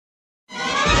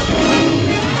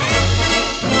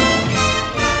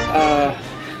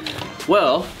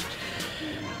Well,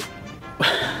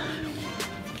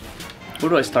 where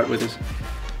do I start with this?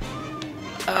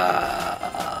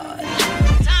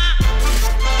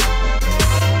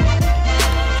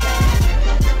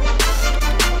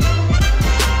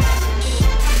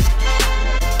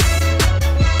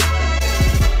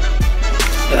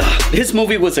 This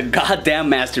movie was a goddamn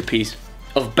masterpiece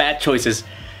of bad choices.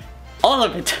 All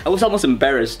of it. I was almost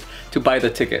embarrassed to buy the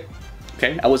ticket.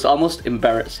 Okay? I was almost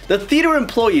embarrassed. The theater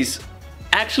employees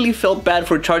actually felt bad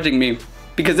for charging me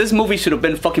because this movie should have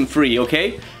been fucking free,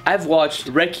 okay? I've watched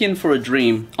Requiem for a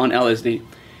Dream on LSD,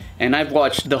 and I've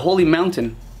watched The Holy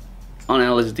Mountain on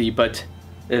LSD, but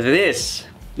this,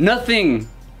 nothing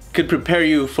could prepare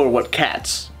you for what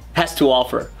Cats has to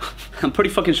offer. I'm pretty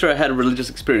fucking sure I had a religious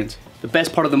experience. The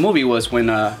best part of the movie was when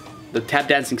the tap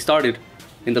dancing started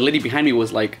and the lady behind me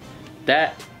was like,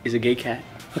 "That is a gay cat."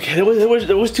 Okay,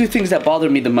 there was two things that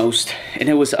bothered me the most, and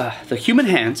it was the human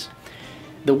hands.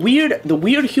 The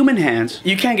weird human hands.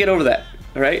 You can't get over that,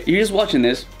 all right? You're just watching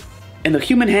this, and the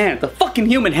human hand, the fucking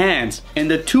human hands, and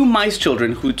the two mice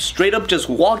children who straight up just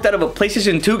walked out of a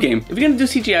PlayStation 2 game. If you're gonna do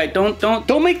CGI,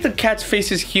 don't make the cat's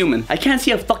faces human. I can't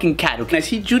see a fucking cat. When I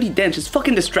see Judi Dench, it's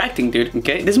fucking distracting, dude.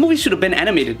 Okay, this movie should have been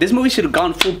animated. This movie should have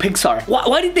gone full Pixar.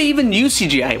 Why did they even use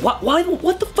CGI?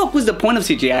 What the fuck was the point of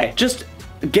CGI? Just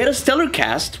get a stellar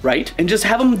cast, right? And just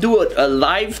have them do a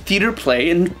live theater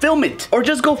play and film it. Or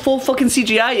just go full fucking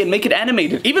CGI and make it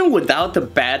animated. Even without the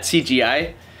bad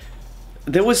CGI,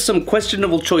 there was some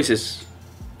questionable choices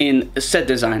in set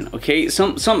design, okay?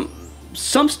 Some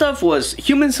stuff was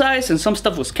human sized and some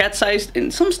stuff was cat sized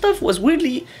and some stuff was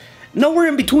weirdly nowhere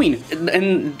in between.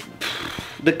 And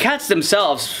the cats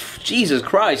themselves, Jesus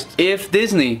Christ. If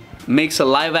Disney makes a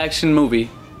live action movie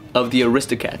of the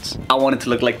Aristocats, I want it to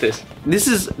look like this. This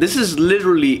is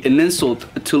literally an insult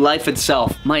to life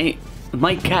itself. My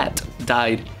cat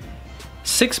died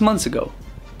 6 months ago,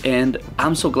 and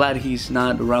I'm so glad he's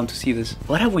not around to see this.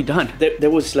 What have we done? There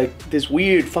was like this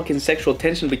weird fucking sexual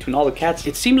tension between all the cats.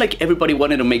 It seemed like everybody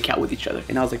wanted to make out with each other,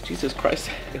 and I was like, Jesus Christ,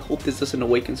 I hope this doesn't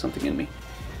awaken something in me.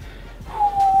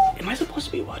 Am I supposed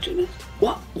to be watching this?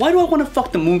 Why do I want to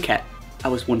fuck the moon cat? I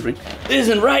was wondering. This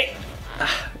isn't right.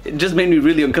 It just made me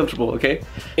really uncomfortable, okay?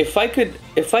 If I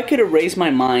could erase my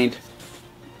mind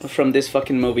from this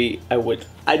fucking movie, I would.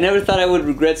 I never thought I would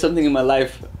regret something in my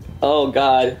life. Oh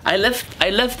God. I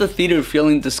left the theater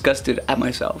feeling disgusted at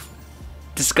myself.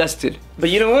 Disgusted.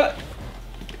 But you know what?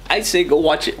 I say go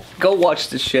watch it. Go watch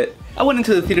this shit. I went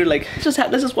into the theater like, let's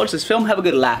just watch this film, have a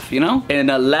good laugh, you know? And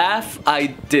a laugh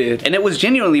I did. And it was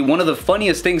genuinely one of the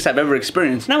funniest things I've ever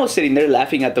experienced. And I was sitting there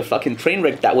laughing at the fucking train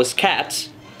wreck that was Cats,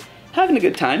 having a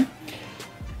good time,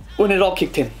 when it all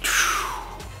kicked in.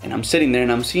 And I'm sitting there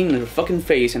and I'm seeing their fucking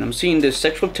face and I'm seeing this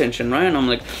sexual tension, right? And I'm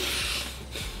like,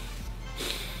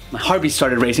 my heartbeat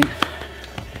started racing.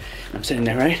 And I'm sitting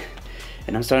there, right?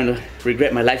 And I'm starting to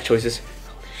regret my life choices.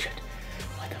 Holy shit,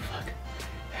 what the fuck?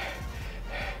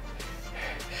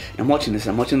 And I'm watching this,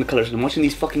 I'm watching the colors, and I'm watching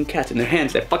these fucking cats and their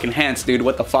hands, their fucking hands, dude,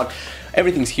 what the fuck?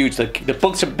 Everything's huge, like the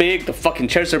books are big, the fucking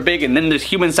chairs are big, and then there's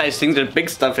human-sized things, there's big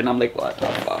stuff, and I'm like, what the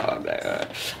fuck?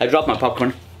 I dropped my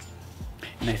popcorn,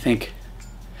 and I think,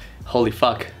 holy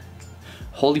fuck.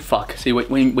 Holy fuck. See,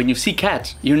 when you see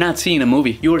Cats, you're not seeing a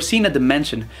movie. You are seeing a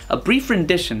dimension, a brief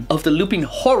rendition of the looping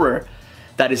horror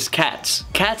that is Cats.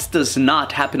 Cats does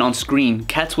not happen on screen.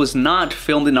 Cats was not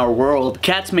filmed in our world.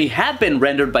 Cats may have been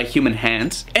rendered by human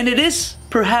hands, and it is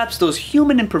perhaps those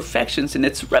human imperfections in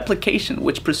its replication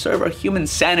which preserve our human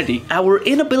sanity, our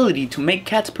inability to make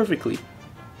cats perfectly.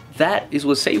 That is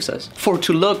what saves us. For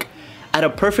to look at a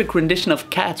perfect rendition of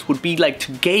Cats would be like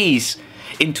to gaze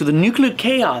into the nuclear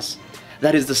chaos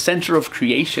that is the center of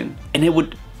creation, and it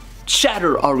would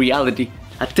shatter our reality.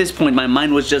 At this point, my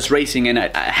mind was just racing, and I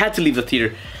had to leave the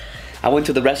theater. I went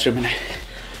to the restroom, and I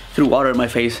threw water in my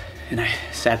face, and I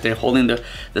sat there holding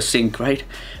the sink, right?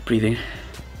 Breathing.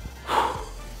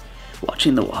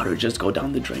 Watching the water just go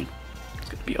down the drain. It's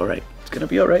gonna be alright. It's gonna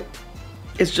be alright.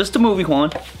 It's just a movie,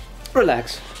 Juan.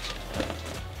 Relax.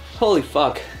 Holy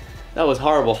fuck. That was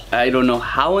horrible. I don't know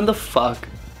how in the fuck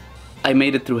I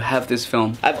made it through half this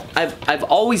film. I've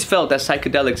always felt that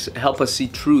psychedelics help us see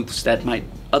truths that might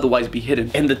otherwise be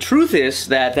hidden. And the truth is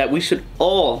that we should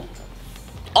all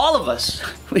of us,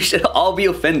 we should all be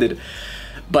offended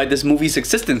by this movie's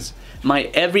existence. My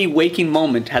every waking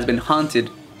moment has been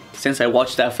haunted since I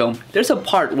watched that film. There's a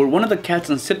part where one of the cats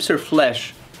unzips her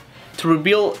flesh to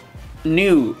reveal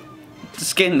new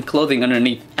skin and clothing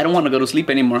underneath. I don't want to go to sleep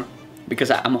anymore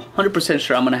because I'm 100%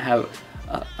 sure I'm gonna have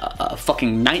a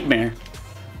fucking nightmare,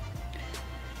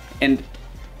 and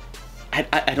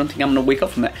I don't think I'm gonna wake up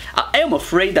from that. I am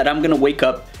afraid that I'm gonna wake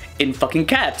up in fucking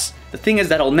Cats. The thing is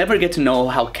that I'll never get to know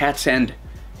how Cats end,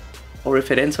 or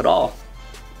if it ends at all,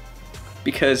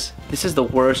 because this is the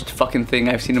worst fucking thing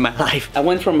I've seen in my life. I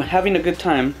went from having a good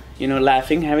time, you know,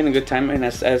 laughing, having a good time, and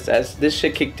as this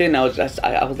shit kicked in, I was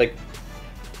like,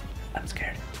 I'm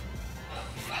scared.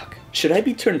 Fuck. Should I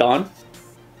be turned on?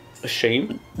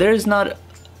 Ashamed? There's not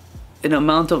an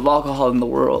amount of alcohol in the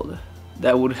world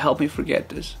that would help me forget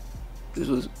this. This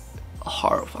was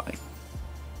horrifying.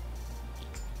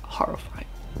 Horrifying.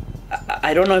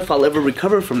 I don't know if I'll ever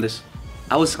recover from this.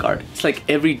 I was scarred. It's like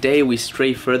every day we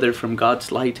stray further from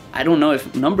God's light. I don't know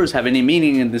if numbers have any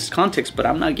meaning in this context, but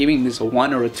I'm not giving this a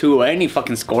 1 or a 2 or any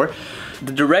fucking score.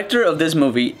 The director of this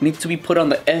movie needs to be put on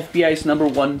the FBI's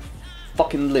 #1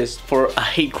 fucking list for a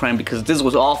hate crime, because this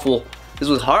was awful. This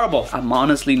was horrible. I'm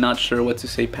honestly not sure what to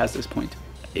say past this point.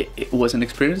 It was an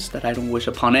experience that I don't wish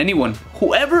upon anyone.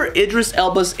 Whoever Idris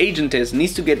Elba's agent is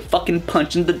needs to get fucking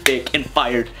punched in the dick and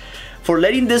fired for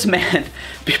letting this man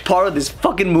be part of this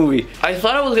fucking movie. I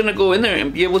thought I was gonna go in there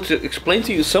and be able to explain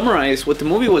to you, summarize what the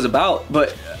movie was about,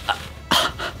 but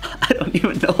I don't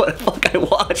even know what the fuck I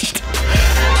watched.